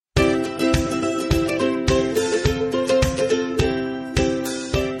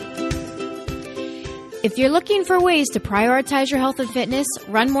If you're looking for ways to prioritize your health and fitness,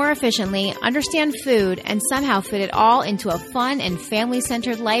 run more efficiently, understand food, and somehow fit it all into a fun and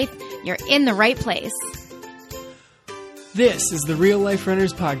family-centered life, you're in the right place. This is the Real Life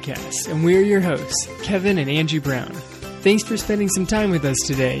Runners Podcast, and we're your hosts, Kevin and Angie Brown. Thanks for spending some time with us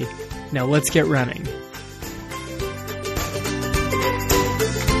today. Now let's get running.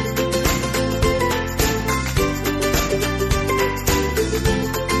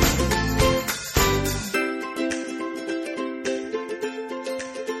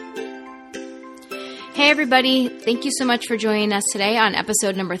 Hey everybody, thank you so much for joining us today on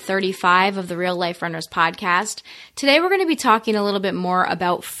episode number 35 of the Real Life Runners Podcast. Today we're going to be talking a little bit more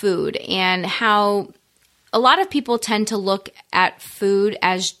about food and how a lot of people tend to look at food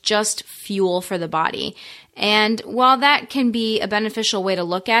as just fuel for the body. And while that can be a beneficial way to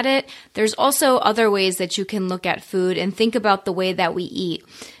look at it, there's also other ways that you can look at food and think about the way that we eat.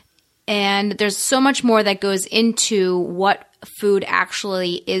 And there's so much more that goes into what food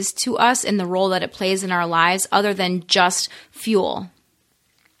actually is to us and the role that it plays in our lives other than just fuel.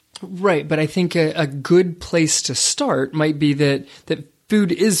 Right, but I think a good place to start might be that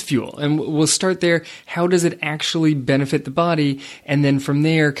food is fuel. And we'll start there. How does it actually benefit the body? And then from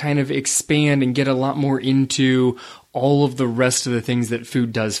there kind of expand and get a lot more into all of the rest of the things that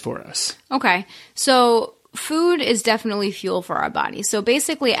food does for us. Okay, so food is definitely fuel for our body. So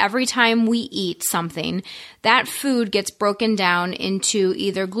basically every time we eat something, that food gets broken down into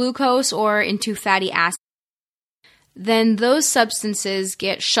either glucose or into fatty acids. Then those substances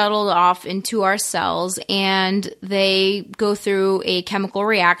get shuttled off into our cells and they go through a chemical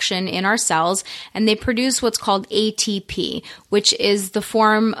reaction in our cells and they produce what's called ATP, which is the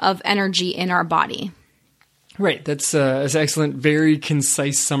form of energy in our body. Right. That's an excellent, very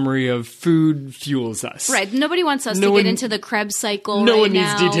concise summary of food fuels us. Right. Nobody wants us to get into the Krebs cycle No one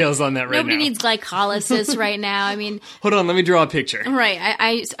needs details on that right now. Nobody needs glycolysis right now. I mean... Hold on, let me draw a picture. Right.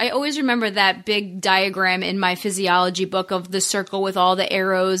 I always remember that big diagram in my physiology book of the circle with all the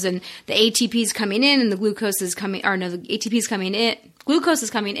arrows and the ATP's coming in and the glucose is coming... Or no, the ATP's coming in... Glucose is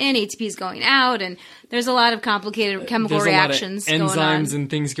coming in, ATP is going out, and there's a lot of complicated chemical reactions going on. Enzymes and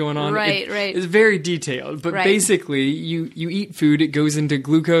things going on. Right. It's very detailed, but basically you eat food, it goes into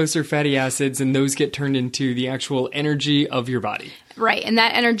glucose or fatty acids, and those get turned into the actual energy of your body. Right, and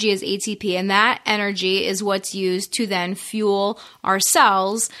that energy is ATP, and that energy is what's used to then fuel our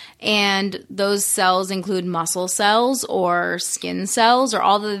cells, and those cells include muscle cells or skin cells or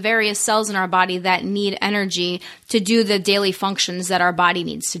all the various cells in our body that need energy to do the daily functions that our body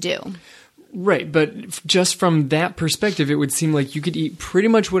needs to do. Right, but just from that perspective, it would seem like you could eat pretty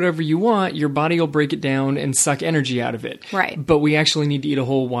much whatever you want, your body will break it down and suck energy out of it. Right. But we actually need to eat a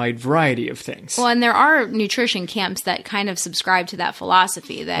whole wide variety of things. Well, and there are nutrition camps that kind of subscribe to that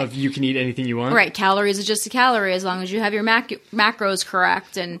philosophy that... Of you can eat anything you want? Right, calories is just a calorie as long as you have your macros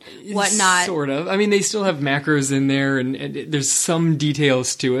correct and whatnot. Sort of. I mean, they still have macros in there and there's some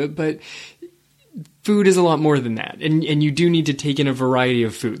details to it, but... Food is a lot more than that, and you do need to take in a variety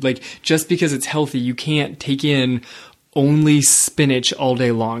of food. Like, just because it's healthy, you can't take in only spinach all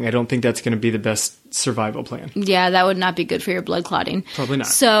day long. I don't think that's going to be the best survival plan. Yeah, that would not be good for your blood clotting. Probably not.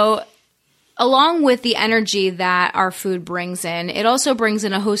 So, along with the energy that our food brings in, it also brings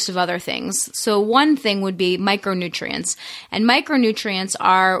in a host of other things. So one thing would be micronutrients. And micronutrients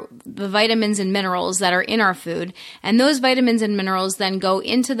are the vitamins and minerals that are in our food. And those vitamins and minerals then go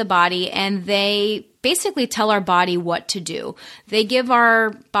into the body and they basically tell our body what to do. They give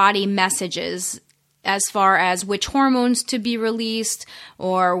our body messages as far as which hormones to be released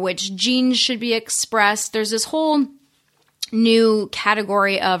or which genes should be expressed. There's this whole new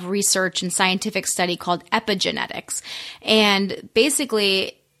category of research and scientific study called epigenetics. And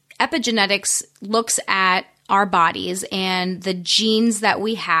basically, epigenetics looks at our bodies and the genes that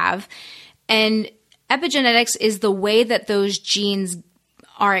we have. And epigenetics is the way that those genes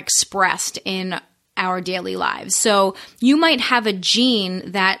are expressed in our daily lives. So you might have a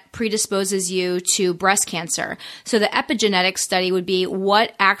gene that predisposes you to breast cancer. So the epigenetic study would be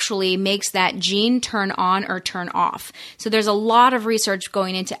what actually makes that gene turn on or turn off. So there's a lot of research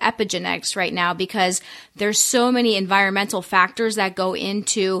going into epigenetics right now because there's so many environmental factors that go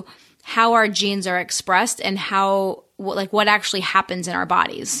into how our genes are expressed and how, like, what actually happens in our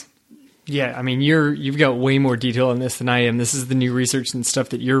bodies. Yeah, I mean, you've got way more detail on this than I am. This is the new research and stuff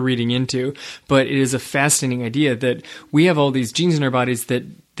that you're reading into. But it is a fascinating idea that we have all these genes in our bodies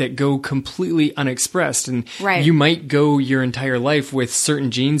that go completely unexpressed. And right. You might go your entire life with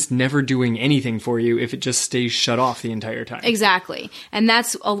certain genes never doing anything for you if it just stays shut off the entire time. Exactly. And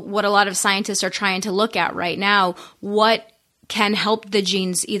that's what a lot of scientists are trying to look at right now. What can help the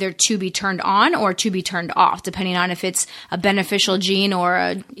genes either to be turned on or to be turned off, depending on if it's a beneficial gene or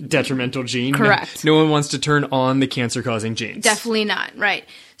a detrimental gene. Correct. No one wants to turn on the cancer-causing genes. Definitely not, right.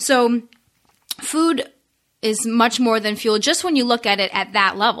 So food is much more than fuel. Just when you look at it at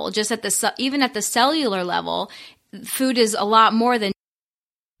that level, just at even at the cellular level, food is a lot more than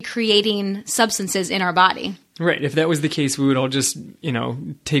creating substances in our body. Right. If that was the case, we would all just,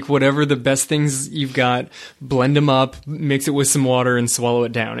 take whatever the best things you've got, blend them up, mix it with some water and swallow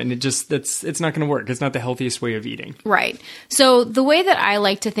it down. And it's not going to work. It's not the healthiest way of eating. Right. So the way that I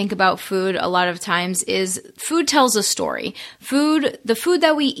like to think about food a lot of times is food tells a story. The food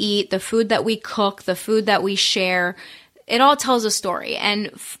that we eat, the food that we cook, the food that we share, it all tells a story.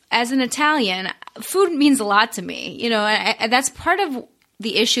 And as an Italian, food means a lot to me. And that's part of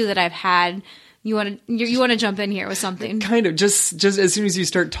the issue that I've had. You want to jump in here with something? Kind of. Just as soon as you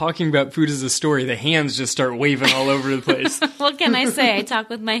start talking about food as a story, the hands just start waving all over the place. What can I say? I talk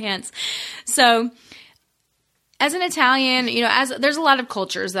with my hands. So, as an Italian, there's a lot of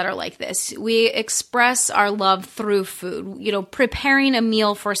cultures that are like this. We express our love through food. Preparing a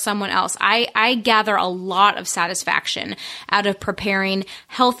meal for someone else. I gather a lot of satisfaction out of preparing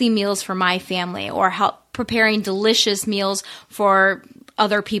healthy meals for my family, or preparing delicious meals for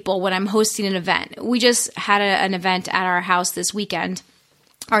other people when I'm hosting an event. We just had an event at our house this weekend.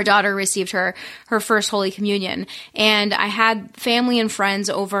 Our daughter received her first Holy Communion, and I had family and friends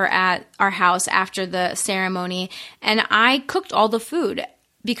over at our house after the ceremony, and I cooked all the food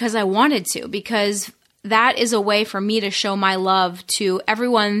because I wanted to, because that is a way for me to show my love to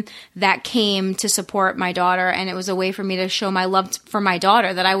everyone that came to support my daughter. And it was a way for me to show my love for my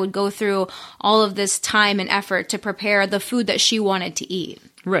daughter, that I would go through all of this time and effort to prepare the food that she wanted to eat.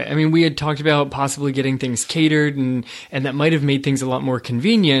 Right. I mean, we had talked about possibly getting things catered, and that might have made things a lot more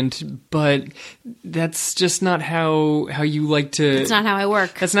convenient, but that's just not how you like to... That's not how I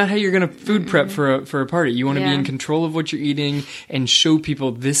work. That's not how you're going to food prep for a party. You want to be in control of what you're eating and show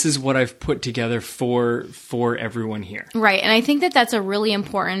people, this is what I've put together for everyone here. Right. And I think that that's a really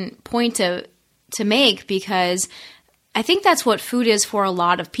important point to make, because I think that's what food is for a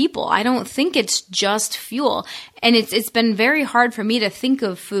lot of people. I don't think it's just fuel. And it's been very hard for me to think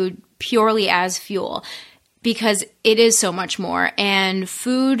of food purely as fuel, because it is so much more. And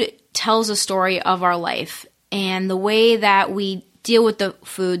food tells a story of our life. And the way that we deal with the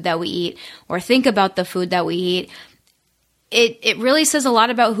food that we eat, or think about the food that we eat, it really says a lot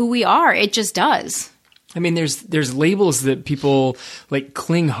about who we are. It just does. I mean, there's labels that people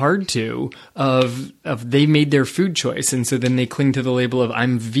cling hard to of they made their food choice, and so then they cling to the label of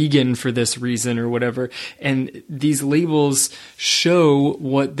I'm vegan for this reason or whatever. And these labels show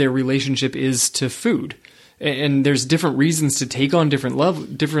what their relationship is to food. And there's different reasons to take on different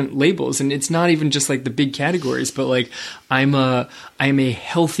labels, and it's not even just the big categories, but I'm a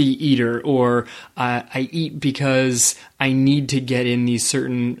healthy eater, or I eat because I need to get in these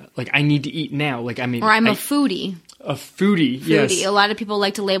certain I need to eat now. Or I'm a foodie. A foodie, yes. A lot of people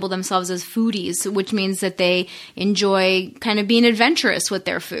like to label themselves as foodies, which means that they enjoy kind of being adventurous with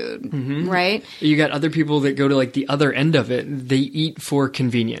their food, right? You got other people that go to the other end of it. They eat for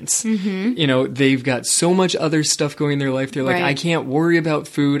convenience. They've got so much other stuff going in their life. They're I can't worry about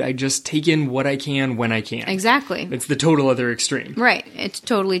food. I just take in what I can when I can. Exactly. It's the total other extreme. Right. It's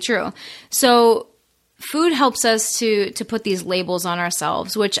totally true. So food helps us to put these labels on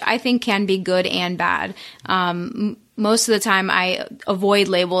ourselves, which I think can be good and bad. Most of the time I avoid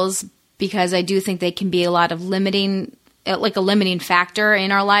labels because I do think they can be a lot of a limiting factor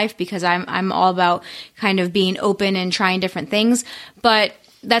in our life, because I'm all about kind of being open and trying different things. But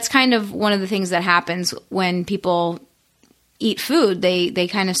that's kind of one of the things that happens when people eat food. They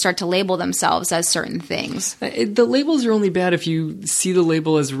kind of start to label themselves as certain things. The labels are only bad if you see the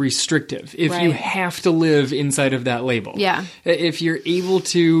label as restrictive, if you have to live inside of that label. Yeah. If you're able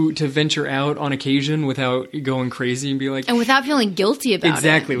to venture out on occasion without going crazy and be and without feeling guilty about it.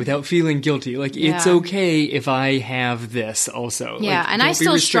 Exactly, without feeling guilty. It's okay if I have this also. Yeah, and I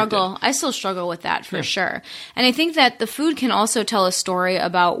still struggle. I still struggle with that for sure. And I think that the food can also tell a story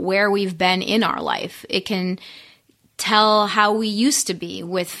about where we've been in our life. It can tell how we used to be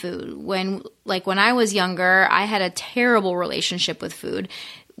with food. When I was younger, I had a terrible relationship with food.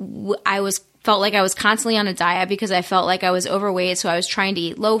 Felt like I was constantly on a diet because I felt like I was overweight, so I was trying to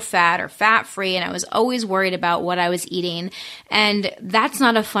eat low fat or fat free, and I was always worried about what I was eating. And that's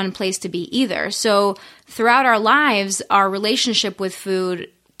not a fun place to be either. So throughout our lives, our relationship with food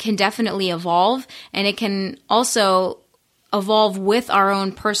can definitely evolve, and it can also evolve with our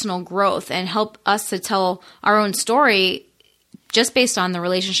own personal growth and help us to tell our own story just based on the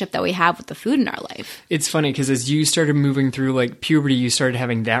relationship that we have with the food in our life. It's funny because as you started moving through like puberty, you started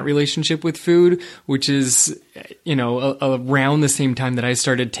having that relationship with food, which is, around the same time that I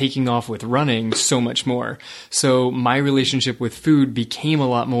started taking off with running so much more. So my relationship with food became a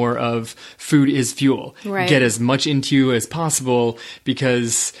lot more of food is fuel. Right. Get as much into you as possible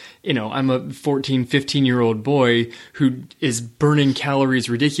because, I'm a 14, 15-year-old boy who is burning calories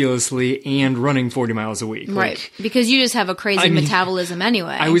ridiculously and running 40 miles a week. Right. Because you just have a crazy metabolism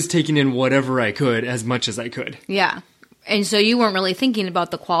anyway. I was taking in whatever I could, as much as I could. Yeah. And so you weren't really thinking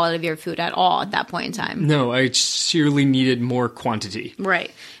about the quality of your food at all at that point in time. No, I sheerly needed more quantity.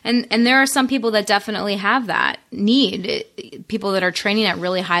 Right. And there are some people that definitely have that need. People that are training at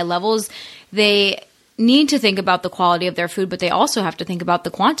really high levels, they need to think about the quality of their food, but they also have to think about the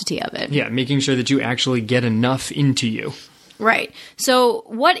quantity of it. Yeah, making sure that you actually get enough into you. Right. So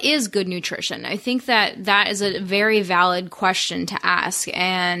what is good nutrition? I think that is a very valid question to ask,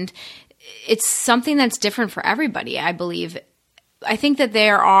 and it's something that's different for everybody, I believe. I think that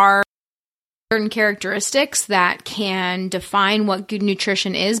there are certain characteristics that can define what good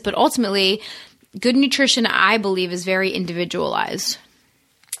nutrition is, but ultimately, good nutrition, I believe, is very individualized.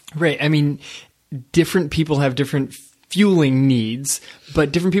 Right. I mean, different people have different fueling needs,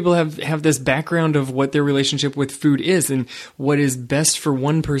 but different people have this background of what their relationship with food is, and what is best for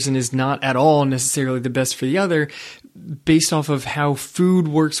one person is not at all necessarily the best for the other, based off of how food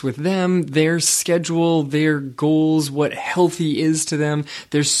works with them, their schedule, their goals, what healthy is to them.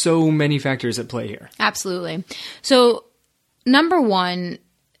 There's so many factors at play here. Absolutely. So, number one,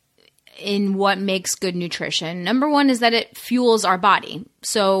 in what makes good nutrition, number one is that it fuels our body.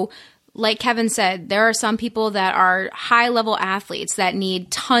 So, like Kevin said, there are some people that are high-level athletes that need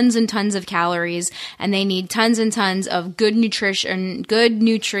tons and tons of calories, and they need tons and tons of good nutrition, good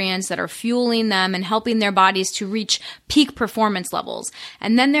nutrients that are fueling them and helping their bodies to reach peak performance levels.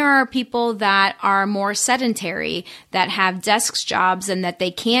 And then there are people that are more sedentary, that have desk jobs and that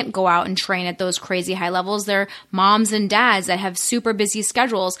they can't go out and train at those crazy high levels. They're moms and dads that have super busy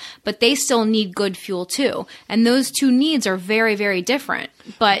schedules, but they still need good fuel too. And those two needs are very, very different.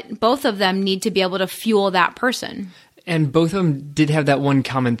 But both of them need to be able to fuel that person. And both of them did have that one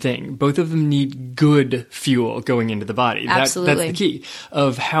common thing. Both of them need good fuel going into the body. Absolutely. That's the key.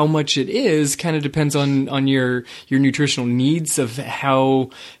 Of how much it is kind of depends on your nutritional needs, of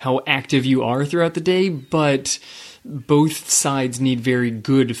how active you are throughout the day, but both sides need very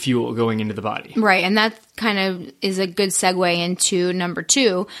good fuel going into the body. Right, and that kind of is a good segue into number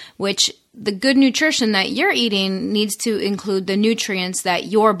two, which the good nutrition that you're eating needs to include the nutrients that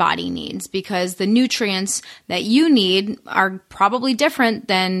your body needs, because the nutrients that you need are probably different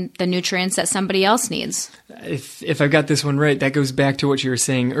than the nutrients that somebody else needs. If I've got this one right, that goes back to what you were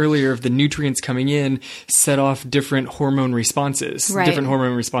saying earlier of the nutrients coming in set off different hormone responses. Right. Different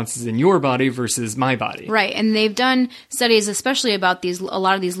hormone responses in your body versus my body. Right, and they've done studies especially about a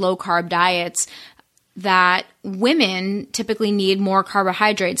lot of these low-carb diets that women typically need more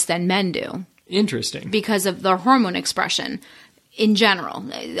carbohydrates than men do. Interesting. Because of their hormone expression in general.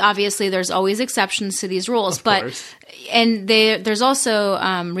 Obviously, there's always exceptions to these rules. Of course. And there's also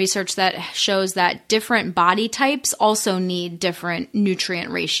research that shows that different body types also need different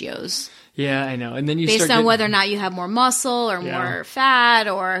nutrient ratios. Yeah, I know. And then you based on whether or not you have more muscle or more fat,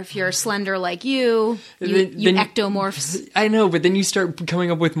 or if you're slender like you ectomorphs. I know, but then you start coming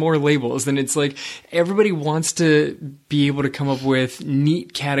up with more labels, and it's like everybody wants to be able to come up with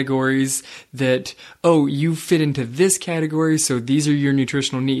neat categories that, oh, you fit into this category, so these are your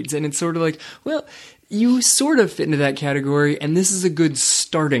nutritional needs. And it's sort of like, well, you sort of fit into that category, and this is a good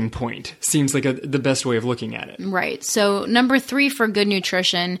starting point. Seems like the best way of looking at it. Right. So number 3 for good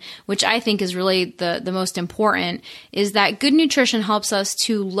nutrition, which I think is really the most important, is that good nutrition helps us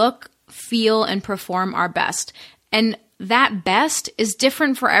to look, feel, and perform our best. And that best is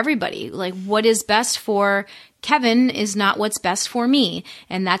different for everybody. Like, what is best for Kevin is not what's best for me,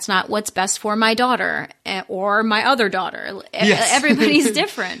 and that's not what's best for my daughter or my other daughter. Yes. Everybody's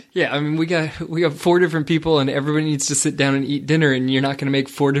different. Yeah, I mean, we got 4 different people, and everybody needs to sit down and eat dinner, and you're not going to make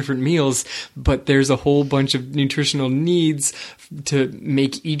 4 different meals, but there's a whole bunch of nutritional needs to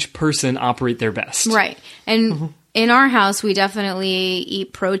make each person operate their best. Right. And in our house, we definitely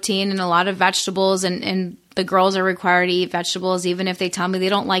eat protein and a lot of vegetables, and the girls are required to eat vegetables, even if they tell me they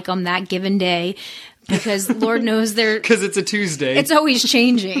don't like them that given day. Because Lord knows they're... Because it's a Tuesday. It's always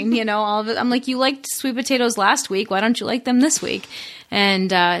changing, you know. All of it. I'm like, you liked sweet potatoes last week. Why don't you like them this week?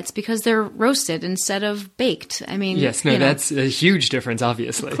 And it's because they're roasted instead of baked. I mean... Yes, no, that's a huge difference,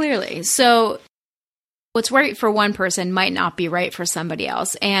 obviously. Clearly. So what's right for one person might not be right for somebody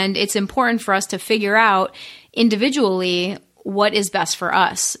else. And it's important for us to figure out individually what is best for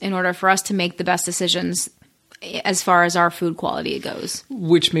us in order for us to make the best decisions as far as our food quality goes.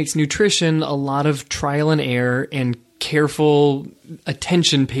 Which makes nutrition a lot of trial and error and careful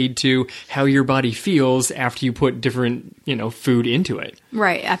attention paid to how your body feels after you put different, food into it.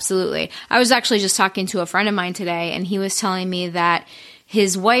 Right, absolutely. I was actually just talking to a friend of mine today, and he was telling me that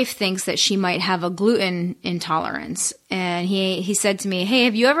his wife thinks that she might have a gluten intolerance. And he said to me, hey,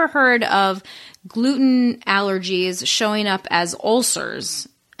 have you ever heard of gluten allergies showing up as ulcers?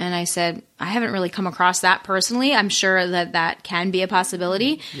 And I said, I haven't really come across that personally. I'm sure that can be a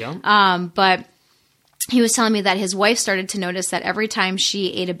possibility. Yeah. But he was telling me that his wife started to notice that every time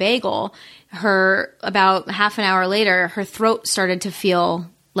she ate a bagel, about half an hour later, her throat started to feel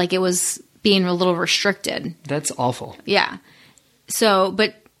like it was being a little restricted. That's awful. Yeah. So,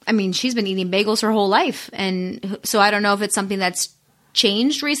 but I mean, she's been eating bagels her whole life. And so I don't know if it's something that's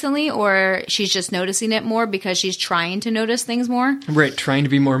changed recently or she's just noticing it more because she's trying to notice things more. Right, trying to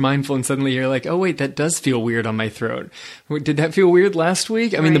be more mindful, and suddenly you're like, oh wait, that does feel weird on my throat. Did that feel weird last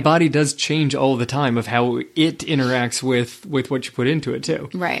week? I mean, the body does change all the time of how it interacts with what you put into it too.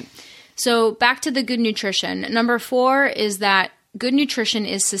 Right. So back to the good nutrition. Number 4 is that good nutrition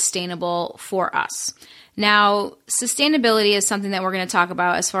is sustainable for us. Now, sustainability is something that we're going to talk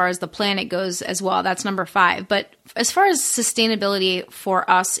about as far as the planet goes as well. That's number 5. But as far as sustainability for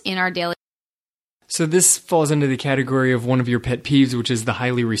us in our daily. So this falls under the category of one of your pet peeves, which is the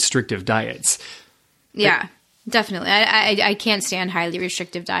highly restrictive diets. Yeah, definitely. I can't stand highly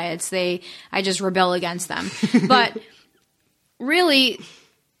restrictive diets. I just rebel against them. But really,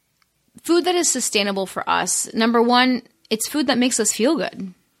 food that is sustainable for us, number 1, it's food that makes us feel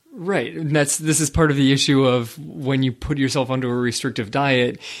good. Right. And this is part of the issue of when you put yourself onto a restrictive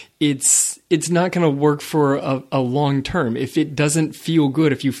diet, it's not going to work for a long term. If it doesn't feel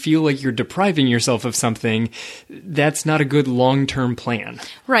good, if you feel like you're depriving yourself of something, that's not a good long-term plan.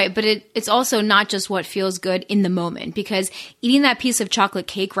 Right. But it's also not just what feels good in the moment, because eating that piece of chocolate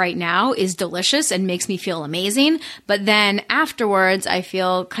cake right now is delicious and makes me feel amazing. But then afterwards, I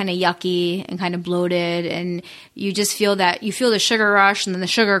feel kind of yucky and kind of bloated, and you just feel the sugar rush and then the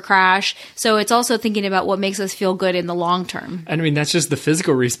sugar crash. So it's also thinking about what makes us feel good in the long term. And I mean, that's just the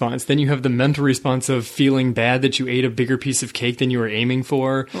physical response. Then you have the mental response of feeling bad that you ate a bigger piece of cake than you were aiming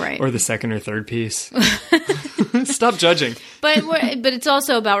for, right, or the second or third piece. Stop judging. But it's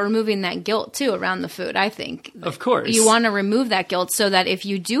also about removing that guilt too around the food, I think. Of course. You want to remove that guilt so that if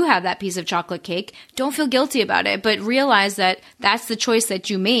you do have that piece of chocolate cake, don't feel guilty about it, but realize that that's the choice that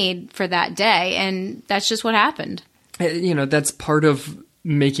you made for that day, and that's just what happened. That's part of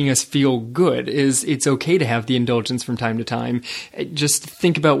making us feel good. Is it's okay to have the indulgence from time to time. Just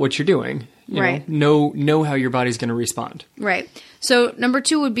think about what you're doing. Right. Know how your body's going to respond. Right. So number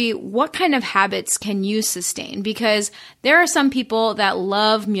 2 would be, what kind of habits can you sustain? Because there are some people that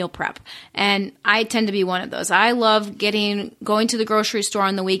love meal prep, and I tend to be one of those. I love going to the grocery store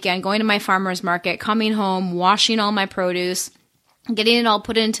on the weekend, going to my farmer's market, coming home, washing all my produce, getting it all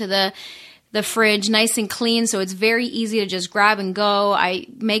put into the fridge nice and clean, so it's very easy to just grab and go. I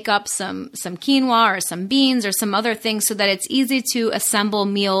make up some quinoa or some beans or some other things so that it's easy to assemble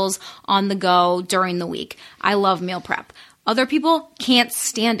meals on the go during the week. I love meal prep. Other people can't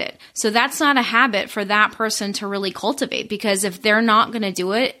stand it. So that's not a habit for that person to really cultivate, because if they're not going to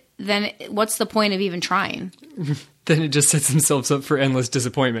do it, then what's the point of even trying? Then it just sets themselves up for endless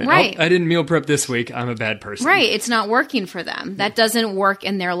disappointment. Right. Oh, I didn't meal prep this week. I'm a bad person. Right. It's not working for them. That doesn't work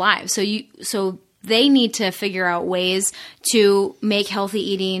in their lives. So they need to figure out ways to make healthy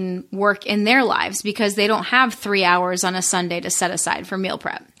eating work in their lives, because they don't have 3 hours on a Sunday to set aside for meal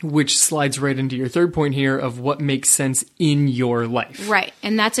prep. Which slides right into your third point here of what makes sense in your life. Right.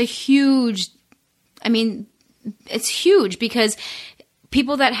 And that's it's huge, because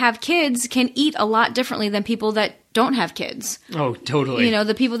people that have kids can eat a lot differently than people that don't have kids. Oh, totally.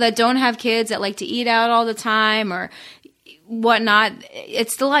 The people that don't have kids that like to eat out all the time or whatnot,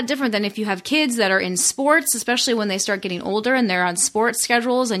 it's a lot different than if you have kids that are in sports, especially when they start getting older and they're on sports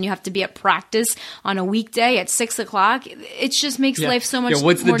schedules and you have to be at practice on a weekday at 6:00. It just makes life so much more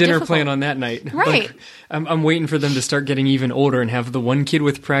what's the dinner difficult. plan on that night? Right. Like, I'm waiting for them to start getting even older and have the one kid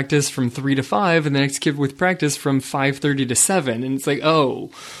with practice from 3 to 5 and the next kid with practice from 5:30 to 7. And it's like,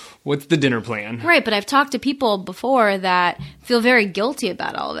 oh, what's the dinner plan? Right, but I've talked to people before that feel very guilty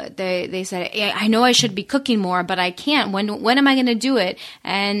about all of it. They said, I know I should be cooking more, but I can't. When am I going to do it?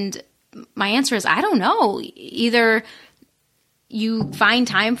 And my answer is, I don't know. Either you find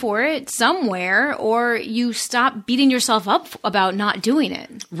time for it somewhere, or you stop beating yourself up about not doing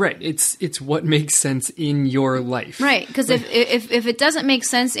it. Right. It's what makes sense in your life. Right. Because if it doesn't make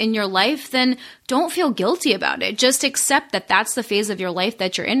sense in your life, then don't feel guilty about it. Just accept that that's the phase of your life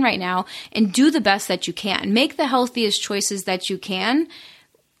that you're in right now, and do the best that you can. Make the healthiest choices that you can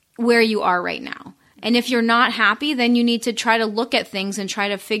where you are right now. And if you're not happy, then you need to try to look at things and try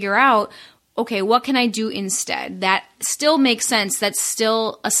to figure out, okay, what can I do instead that still makes sense, that's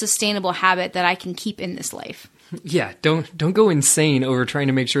still a sustainable habit that I can keep in this life? Yeah, don't go insane over trying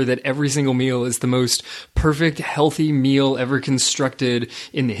to make sure that every single meal is the most perfect, healthy meal ever constructed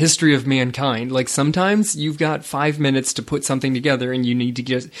in the history of mankind. Like, sometimes you've got 5 minutes to put something together, and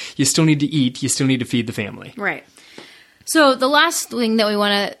you still need to eat, you still need to feed the family. Right. So the last thing that we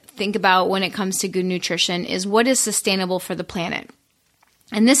want to think about when it comes to good nutrition is what is sustainable for the planet.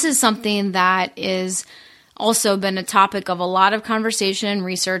 And this is something that is also been a topic of a lot of conversation and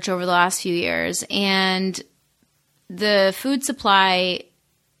research over the last few years. And the food supply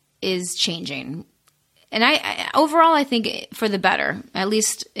is changing. And overall, I think for the better, at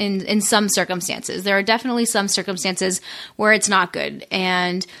least in some circumstances. There are definitely some circumstances where it's not good.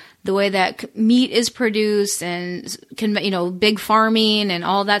 And the way that meat is produced and, big farming and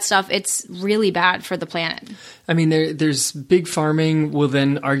all that stuff, it's really bad for the planet. I mean, there's big farming will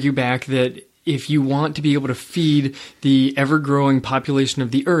then argue back that if you want to be able to feed the ever-growing population of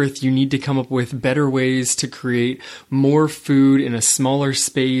the earth, you need to come up with better ways to create more food in a smaller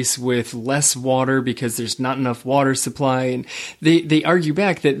space with less water because there's not enough water supply. And they argue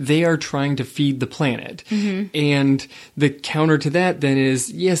back that they are trying to feed the planet. Mm-hmm. And the counter to that then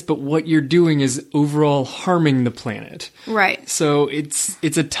is, yes, but what you're doing is overall harming the planet. Right. So it's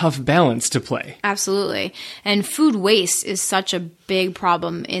a tough balance to play. Absolutely. And food waste is such a big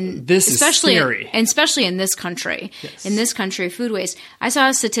problem especially in this country. Yes. In this country, food waste. I saw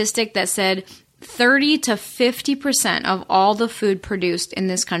a statistic that said 30 to 50% of all the food produced in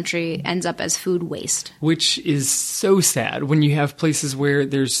this country ends up as food waste. Which is so sad when you have places where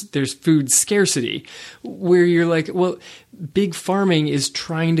there's food scarcity, where you're like, well, big farming is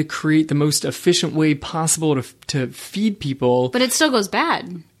trying to create the most efficient way possible to feed people. But it still goes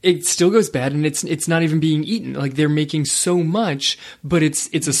bad. It still goes bad, and it's not even being eaten. Like, they're making so much, but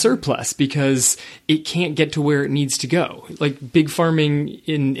it's a surplus because it can't get to where it needs to go. Like, big farming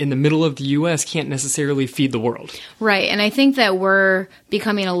in the middle of the U.S. can't necessarily feed the world. Right, and I think that we're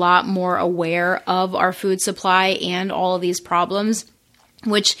becoming a lot more aware of our food supply and all of these problems,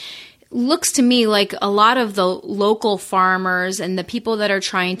 which looks to me like a lot of the local farmers and the people that are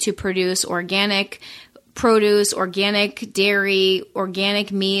trying to produce organic produce, organic dairy,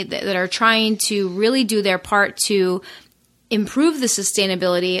 organic meat that are trying to really do their part to improve the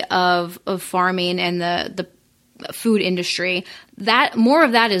sustainability of farming and the food industry, that more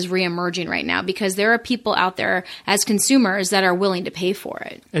of that is reemerging right now because there are people out there as consumers that are willing to pay for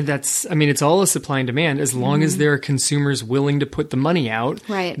it. And it's all a supply and demand. As long as there are consumers willing to put the money out,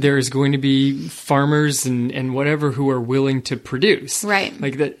 right, there's going to be farmers and whatever who are willing to produce. Right.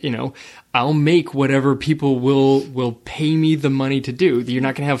 Like that, I'll make whatever people will pay me the money to do. You're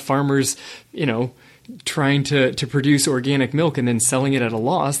not going to have farmers, trying to produce organic milk and then selling it at a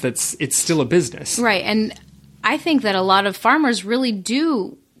loss. It's still a business. Right. And I think that a lot of farmers really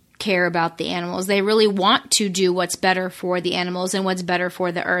do care about the animals. They really want to do what's better for the animals and what's better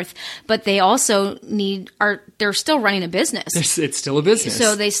for the earth, but they also they're still running a business. It's still a business.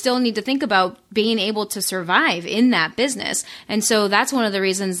 So they still need to think about being able to survive in that business. And so that's one of the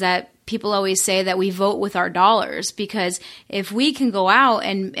reasons that people always say that we vote with our dollars, because if we can go out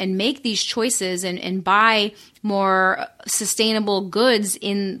and make these choices and buy more sustainable goods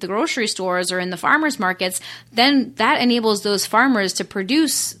in the grocery stores or in the farmers markets, then that enables those farmers to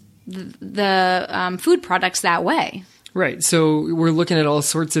produce the food products that way. Right. So we're looking at all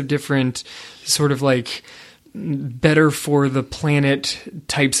sorts of different sort of like better for the planet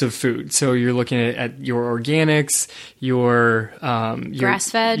types of food. So you're looking at your organics, your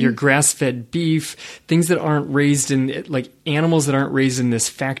grass-fed beef, things that aren't raised in, like animals that aren't raised in this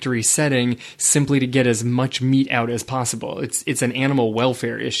factory setting simply to get as much meat out as possible. It's an animal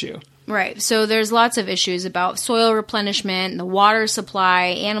welfare issue. Right. So there's lots of issues about soil replenishment, the water supply,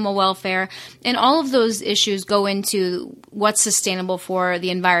 animal welfare, and all of those issues go into what's sustainable for the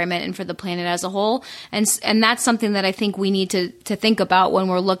environment and for the planet as a whole. And that's something that I think we need to think about when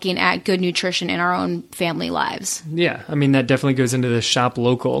we're looking at good nutrition in our own family lives. Yeah. I mean, that definitely goes into the shop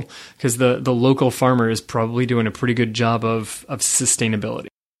local, because the local farmer is probably doing a pretty good job of sustainability.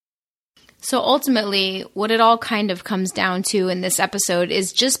 So ultimately, what it all kind of comes down to in this episode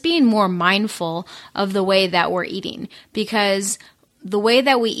is just being more mindful of the way that we're eating, because the way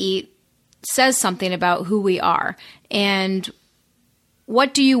that we eat says something about who we are. And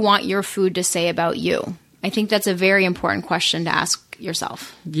what do you want your food to say about you? I think that's a very important question to ask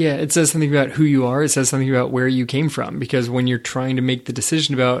yourself. Yeah, it says something about who you are. It says something about where you came from, because when you're trying to make the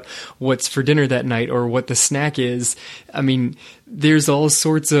decision about what's for dinner that night or what the snack is, I mean, there's all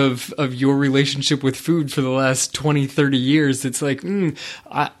sorts of your relationship with food for the last 20, 30 years. It's like,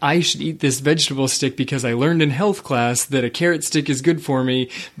 I should eat this vegetable stick because I learned in health class that a carrot stick is good for me.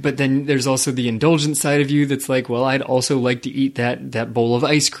 But then there's also the indulgent side of you that's like, well, I'd also like to eat that bowl of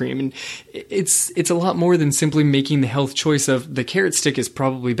ice cream. And it's a lot more than simply making the health choice of the carrot stick is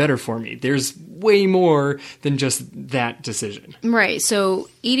probably better for me. There's way more than just that decision. Right. So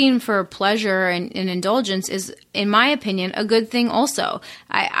eating for pleasure and indulgence is, in my opinion, a good thing also.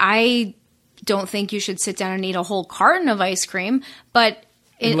 I don't think you should sit down and eat a whole carton of ice cream, but...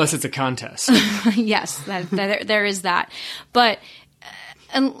 Unless it's a contest. Yes, there is that. But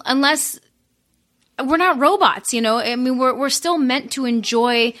unless... We're not robots, you know. I mean, we're still meant to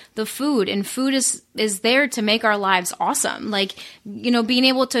enjoy the food, and food is there to make our lives awesome. Like, you know, being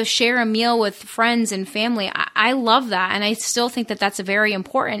able to share a meal with friends and family, I love that, and I still think that that's very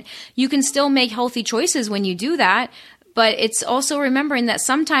important. You can still make healthy choices when you do that, but it's also remembering that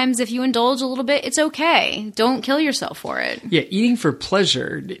sometimes if you indulge a little bit, it's okay. Don't kill yourself for it. Yeah, eating for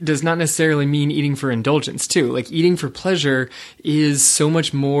pleasure does not necessarily mean eating for indulgence, too. Like, eating for pleasure is so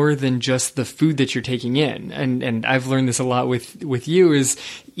much more than just the food that you're taking in. And I've learned this a lot with you, is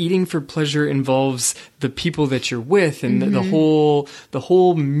eating for pleasure involves the people that you're with, and the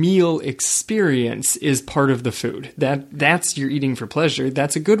whole meal experience is part of the food. That's your eating for pleasure.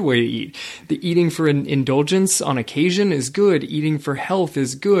 That's a good way to eat. The eating for an indulgence on occasion is good. Eating for health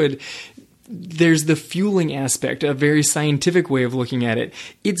is good. There's the fueling aspect, a very scientific way of looking at it.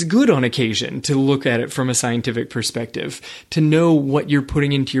 It's good on occasion to look at it from a scientific perspective, to know what you're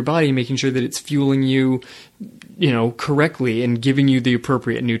putting into your body, making sure that it's fueling you, you know, correctly and giving you the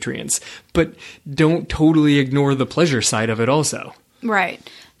appropriate nutrients. But don't totally ignore the pleasure side of it also. Right.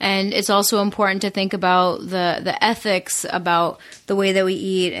 And it's also important to think about the ethics about the way that we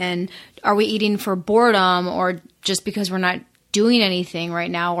eat, and are we eating for boredom or just because we're not doing anything right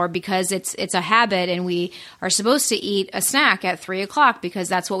now, or because it's a habit and we are supposed to eat a snack at 3:00 because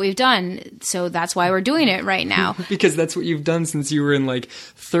that's what we've done. So that's why we're doing it right now. Because that's what you've done since you were in like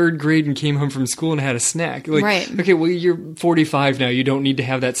 3rd grade and came home from school and had a snack. Like, right. Okay, well, you're 45 now. You don't need to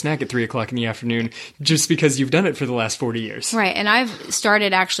have that snack at 3:00 in the afternoon just because you've done it for the last 40 years. Right. And I've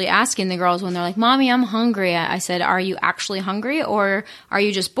started actually asking the girls when they're like, Mommy, I'm hungry. I said, are you actually hungry or are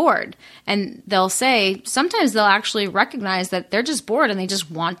you just bored? And they'll say, sometimes they'll actually recognize that they're just bored and they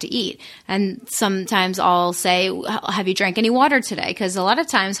just want to eat. And sometimes I'll say, have you drank any water today? Because a lot of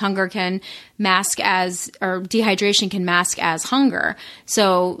times hunger can mask as, or dehydration can mask as hunger.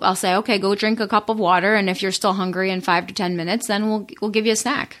 So I'll say, okay, go drink a cup of water. And if you're still hungry in 5 to 10 minutes, then we'll give you a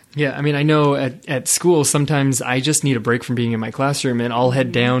snack. Yeah, I mean, I know at school sometimes I just need a break from being in my classroom, and I'll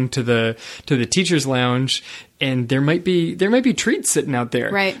head down to the teacher's lounge, and there might be treats sitting out there.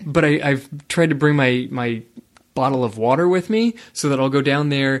 Right. But I've tried to bring my bottle of water with me so that I'll go down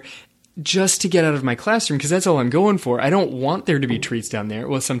there just to get out of my classroom, because that's all I'm going for. I don't want there to be treats down there.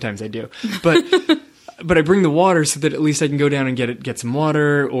 Well, sometimes I do, but but I bring the water so that at least I can go down and get some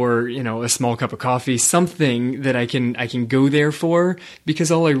water, or, you know, a small cup of coffee, something that I can go there for,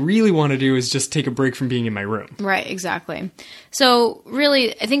 because all I really want to do is just take a break from being in my room. Right, exactly. So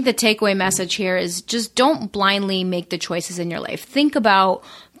really, I think the takeaway message here is just don't blindly make the choices in your life. Think about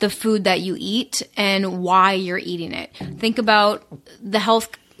the food that you eat and why you're eating it. Think about the health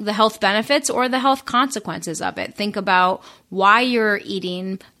benefits or the health consequences of it. Think about why you're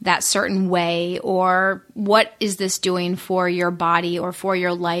eating that certain way, or what is this doing for your body or for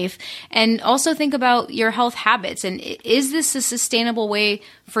your life. And also think about your health habits, and is this a sustainable way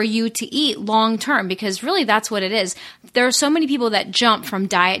for you to eat long term? Because really that's what it is. There are so many people that jump from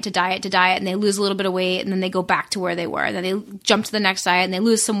diet to diet to diet, and they lose a little bit of weight, and then they go back to where they were. And then they jump to the next diet and they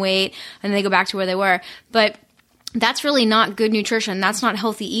lose some weight, and then they go back to where they were. But that's really not good nutrition. That's not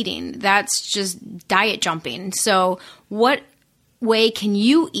healthy eating. That's just diet jumping. So what way can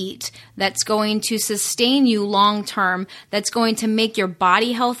you eat that's going to sustain you long term, that's going to make your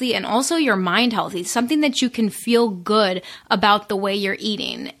body healthy and also your mind healthy? Something that you can feel good about the way you're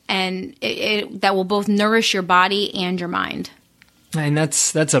eating, and that will both nourish your body and your mind. And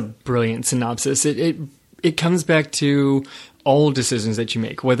that's a brilliant synopsis. It comes back to all decisions that you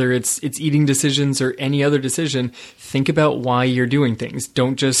make, whether it's eating decisions or any other decision, think about why you're doing things.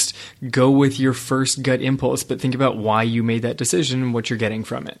 Don't just go with your first gut impulse, but think about why you made that decision and what you're getting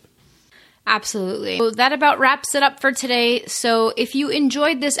from it. Absolutely. So that about wraps it up for today. So if you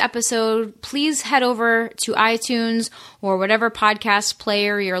enjoyed this episode, please head over to iTunes or whatever podcast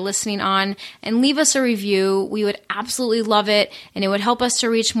player you're listening on and leave us a review. We would absolutely love it, and it would help us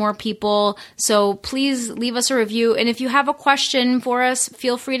to reach more people. So please leave us a review. And if you have a question for us,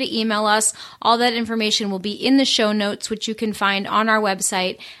 feel free to email us. All that information will be in the show notes, which you can find on our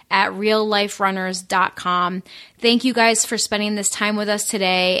website at realliferunners.com. Thank you guys for spending this time with us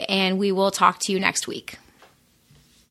today, and we will talk to you next week.